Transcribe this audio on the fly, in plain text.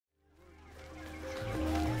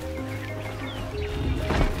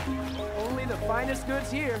finest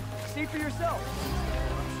goods here. See for yourself.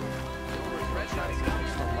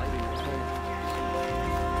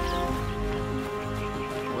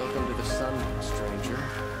 Welcome to the sun, stranger.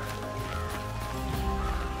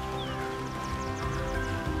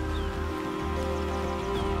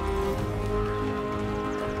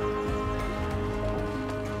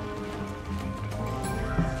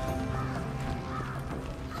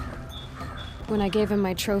 When I gave him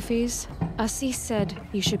my trophies, Assis said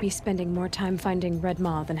you should be spending more time finding Red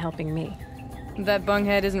Maw than helping me. That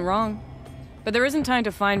bunghead isn't wrong. But there isn't time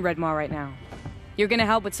to find Red Maw right now. You're gonna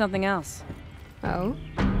help with something else. Oh?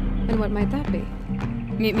 And what might that be?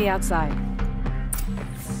 Meet me outside.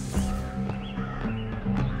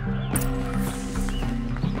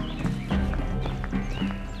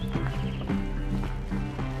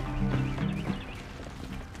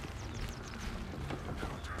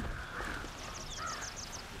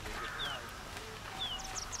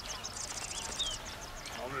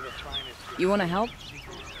 You wanna help?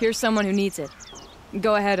 Here's someone who needs it.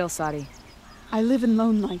 Go ahead, Elsadi. I live in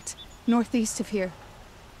Lone Light, northeast of here.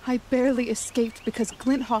 I barely escaped because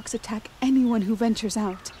glint hawks attack anyone who ventures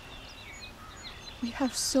out. We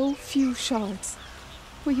have so few shards.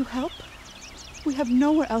 Will you help? We have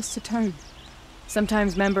nowhere else to turn.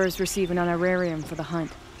 Sometimes members receive an honorarium for the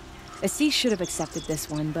hunt. Assis should have accepted this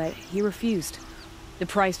one, but he refused. The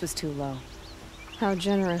price was too low. How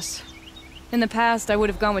generous. In the past, I would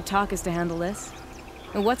have gone with Takas to handle this.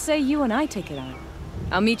 And what say you and I take it on?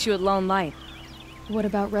 I'll meet you at Lone Light. What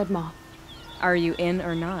about Red Maw? Are you in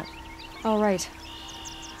or not? All right.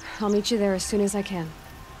 I'll meet you there as soon as I can.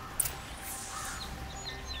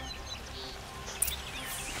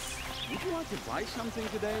 Would you like to buy something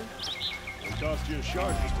today? It'll cost you a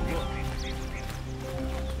shard just to look.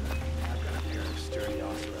 I've got a pair of sturdy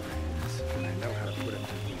oscillator hands, and I know how to put them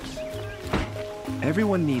to use.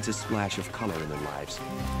 Everyone needs a splash of color in their lives.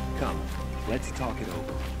 Come, let's talk it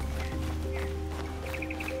over.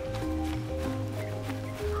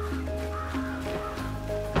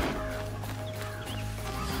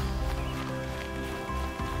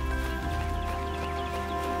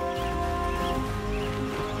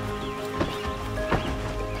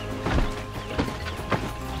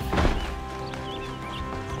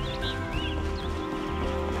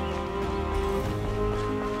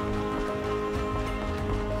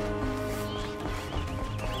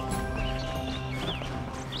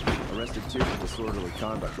 Two for disorderly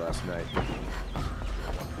conduct last night.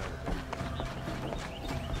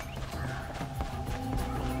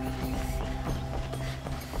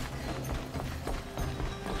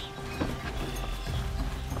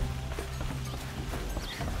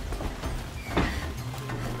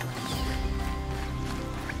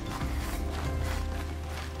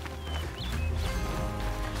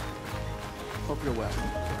 Hope you're well.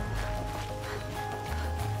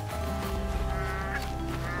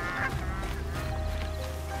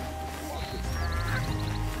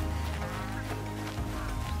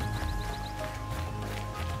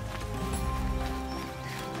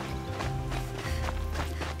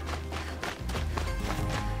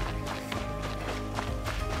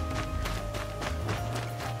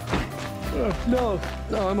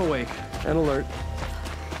 No, I'm awake and alert.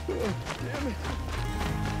 Damn it.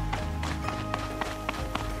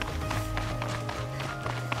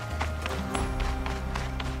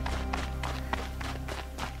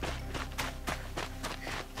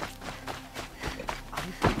 I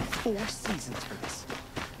paid 4 seasons for this,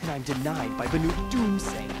 and I'm denied by the new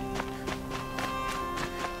Doomsay.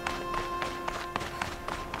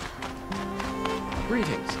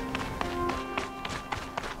 Greetings.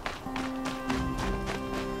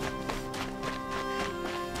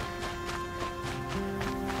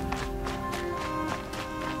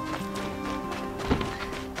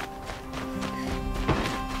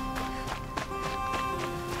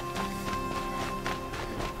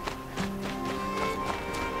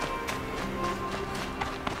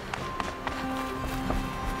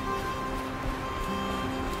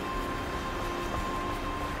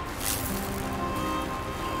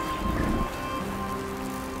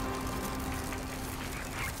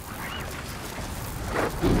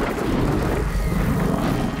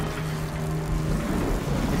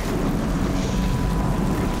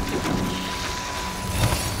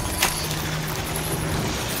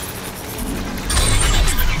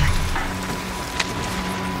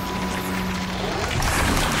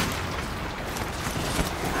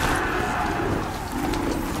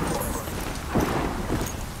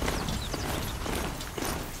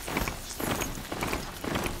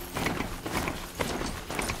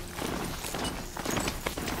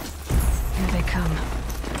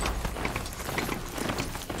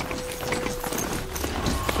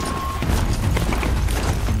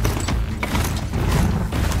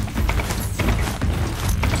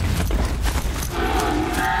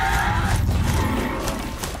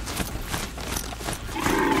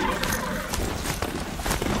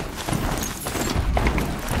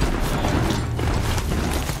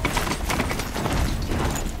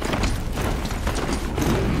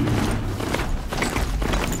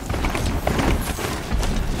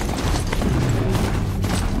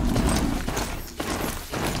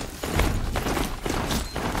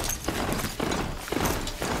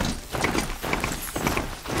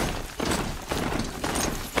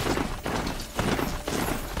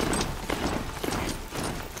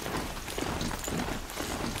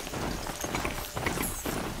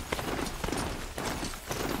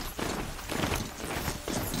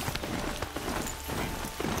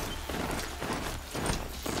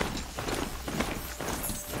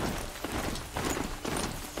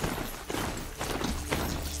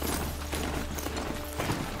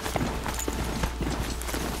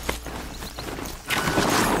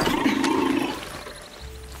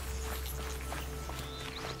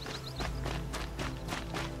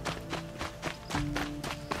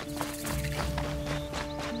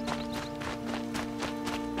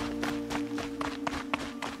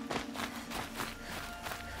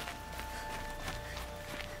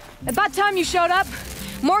 About time you showed up!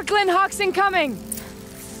 More Glinthawks incoming!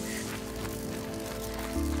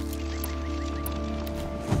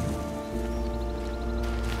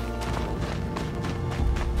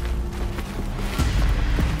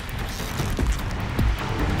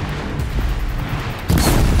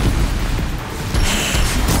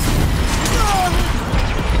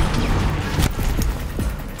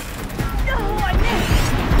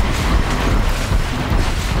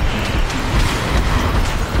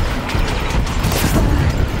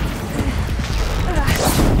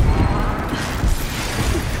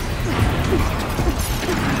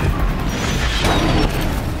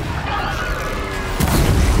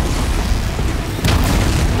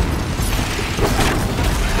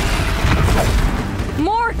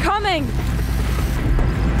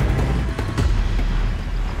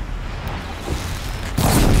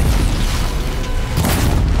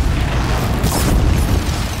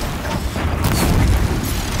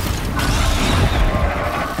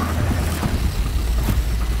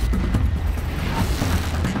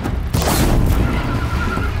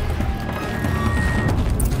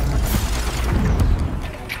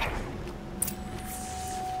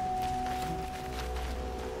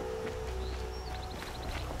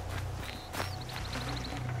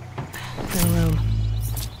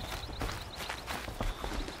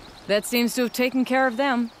 That seems to have taken care of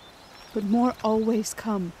them. But more always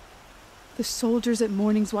come. The soldiers at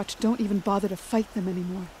Morning's Watch don't even bother to fight them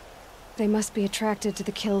anymore. They must be attracted to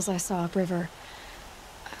the kills I saw upriver.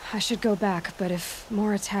 I should go back, but if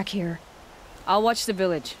more attack here... I'll watch the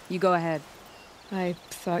village. You go ahead. I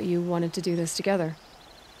thought you wanted to do this together.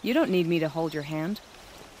 You don't need me to hold your hand.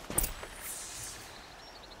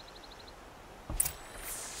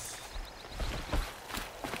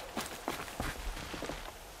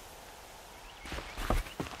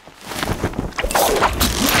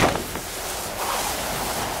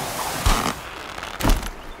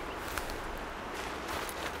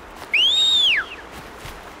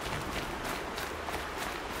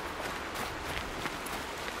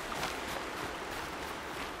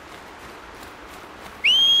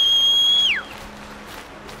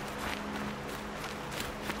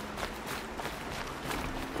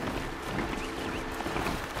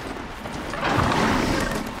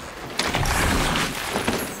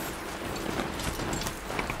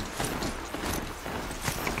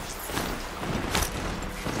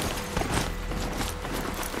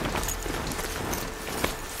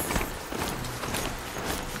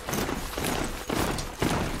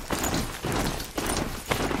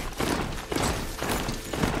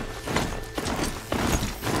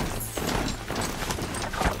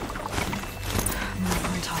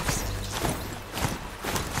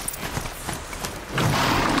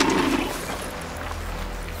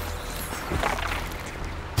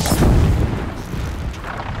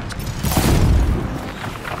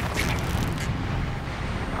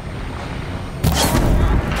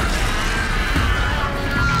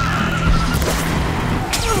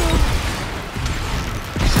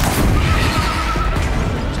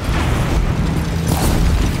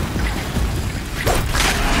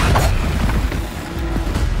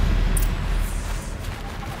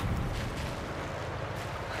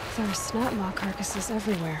 There are snapmaw carcasses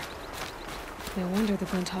everywhere. No wonder the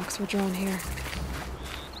Glinthawks were drawn here.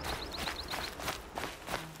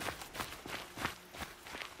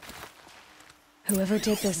 Whoever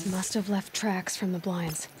did this must have left tracks from the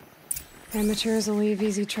blinds. Amateurs will leave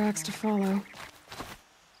easy tracks to follow.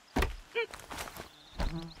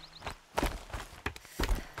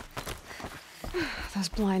 Those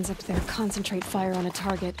blinds up there concentrate fire on a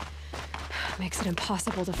target. Makes it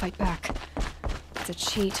impossible to fight back. It's a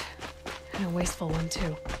cheat, and a wasteful one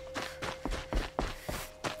too.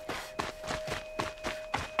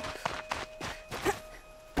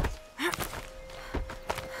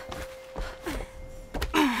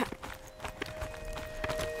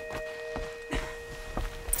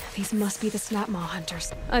 These must be the snapmaw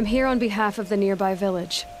hunters. I'm here on behalf of the nearby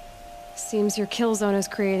village. Seems your kill zone is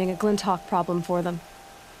creating a Glinthawk problem for them.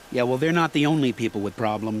 Yeah, well, they're not the only people with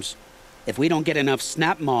problems. If we don't get enough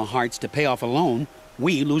snapmaw hearts to pay off a loan,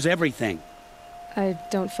 we lose everything. I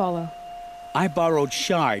don't follow. I borrowed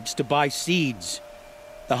shards to buy seeds.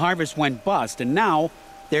 The harvest went bust, and now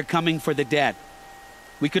they're coming for the debt.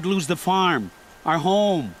 We could lose the farm, our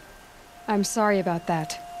home. I'm sorry about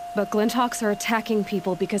that, but Glinthawks are attacking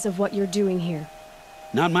people because of what you're doing here.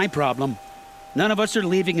 Not my problem. None of us are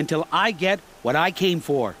leaving until I get what I came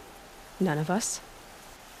for. None of us?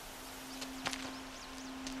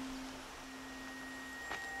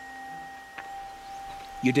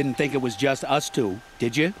 You didn't think it was just us two,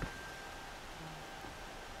 did you?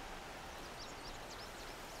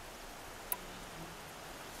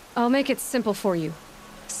 I'll make it simple for you.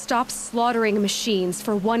 Stop slaughtering machines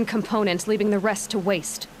for one component, leaving the rest to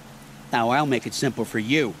waste. Now I'll make it simple for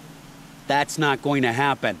you. That's not going to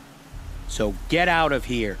happen. So get out of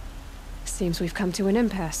here. Seems we've come to an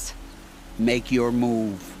impasse. Make your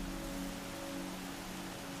move.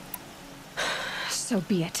 So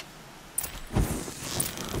be it.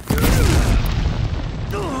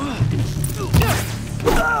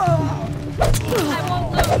 I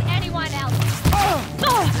won't lose anyone else.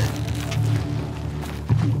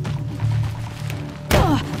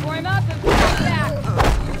 Warm up and pull back.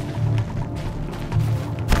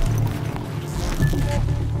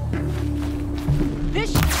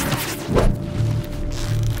 This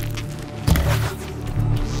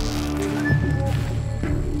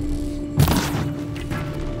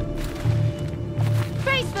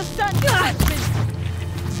face the sun.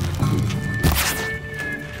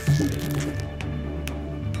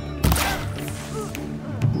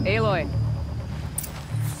 Aloy.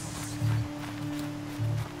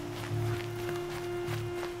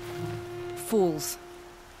 Fools.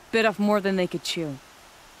 Bit off more than they could chew.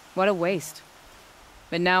 What a waste.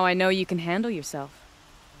 But now I know you can handle yourself.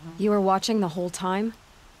 You were watching the whole time?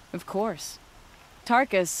 Of course.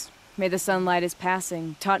 Tarkus, may the sunlight is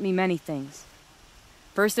passing, taught me many things.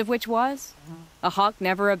 First of which was, a hawk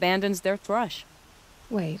never abandons their thrush.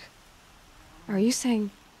 Wait. Are you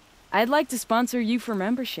saying... I'd like to sponsor you for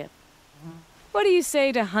membership. What do you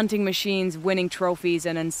say to hunting machines, winning trophies,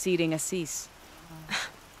 and unseating Assis?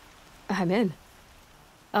 I'm in.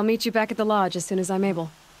 I'll meet you back at the lodge as soon as I'm able.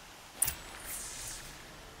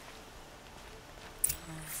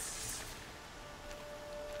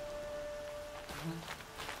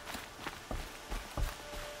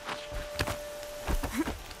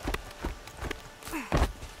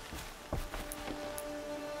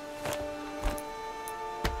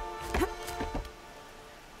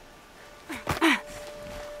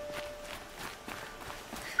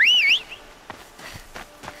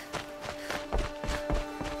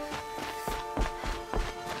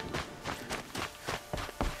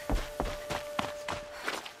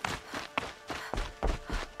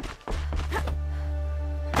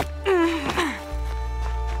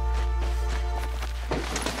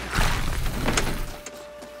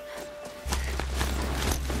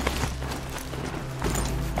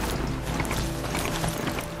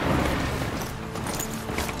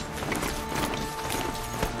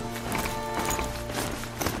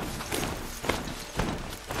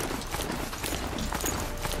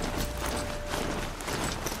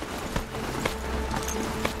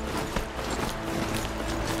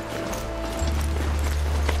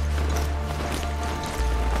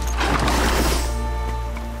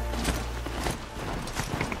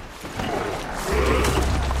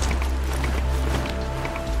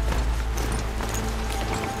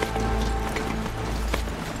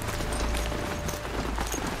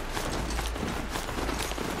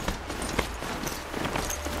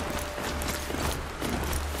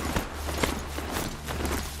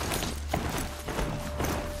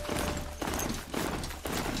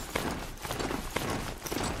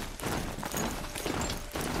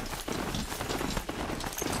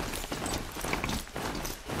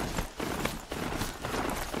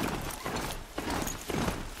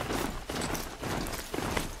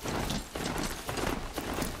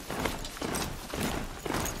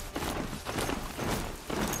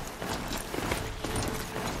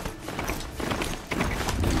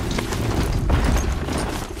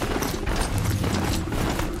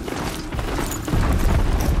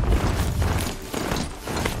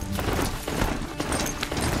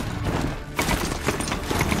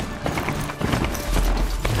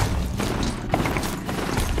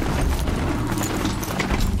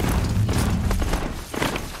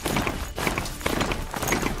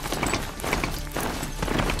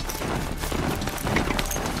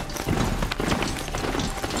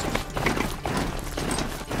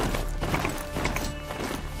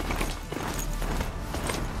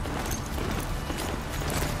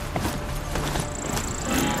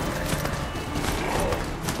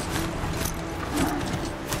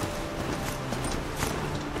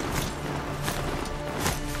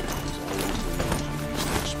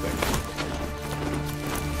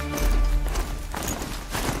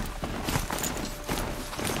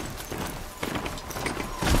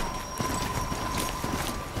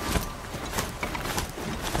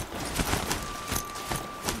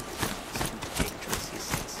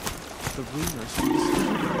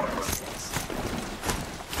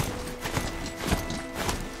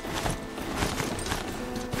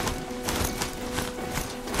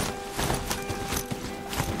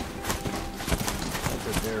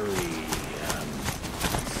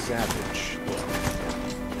 savage look.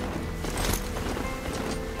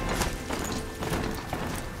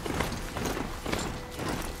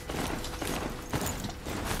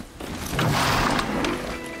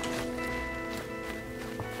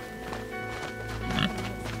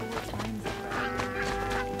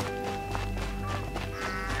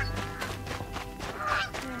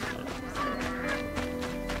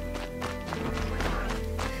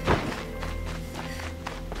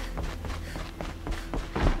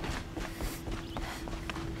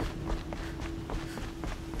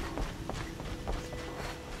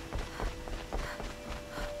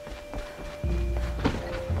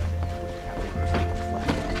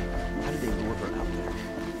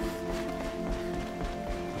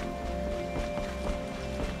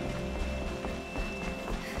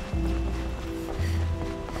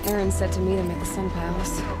 Aaron said to meet him at the Sun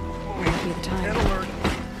Palace. Might be the time.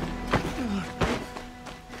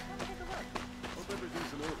 Hope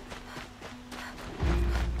everything's in order.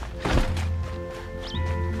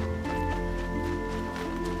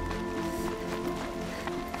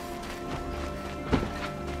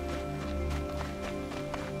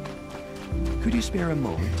 Could you spare a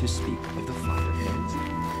moment to speak of the fire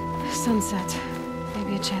pits? Sunset.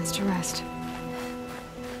 Maybe a chance to rest.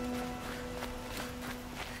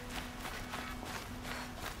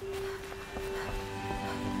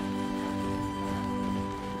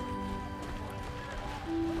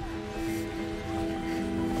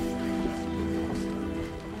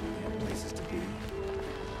 Places to be.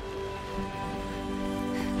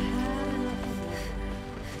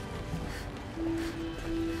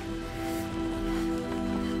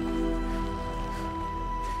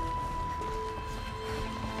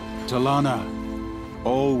 Talana,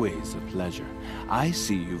 always a pleasure. I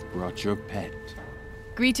see you've brought your pet.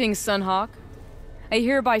 Greetings, Sunhawk. I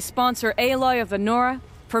hereby sponsor Aloy of the Nora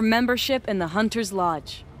for membership in the Hunter's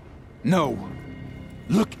Lodge. No!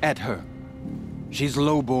 Look at her! She's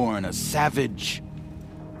lowborn, a savage.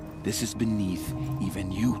 This is beneath even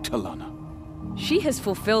you, Talana. She has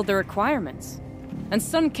fulfilled the requirements, and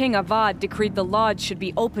Sun King Avad decreed the Lodge should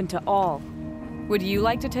be open to all. Would you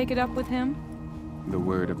like to take it up with him? The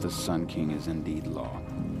word of the Sun King is indeed law.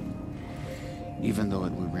 Even though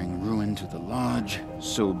it will bring ruin to the Lodge,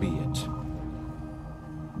 so be it.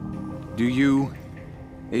 Do you,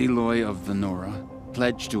 Aloy of the Nora,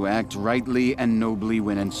 pledge to act rightly and nobly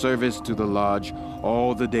when in service to the Lodge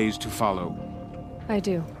all the days to follow? I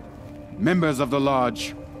do. Members of the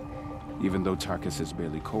Lodge, even though Tarkus is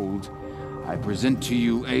barely cold, I present to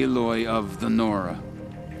you Aloy of the Nora.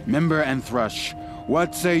 Member and Thrush,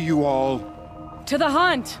 what say you all? To the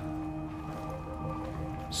hunt!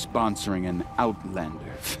 Sponsoring an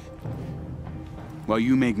outlander. While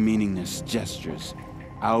you make meaningless gestures,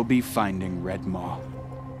 I'll be finding Red Maw.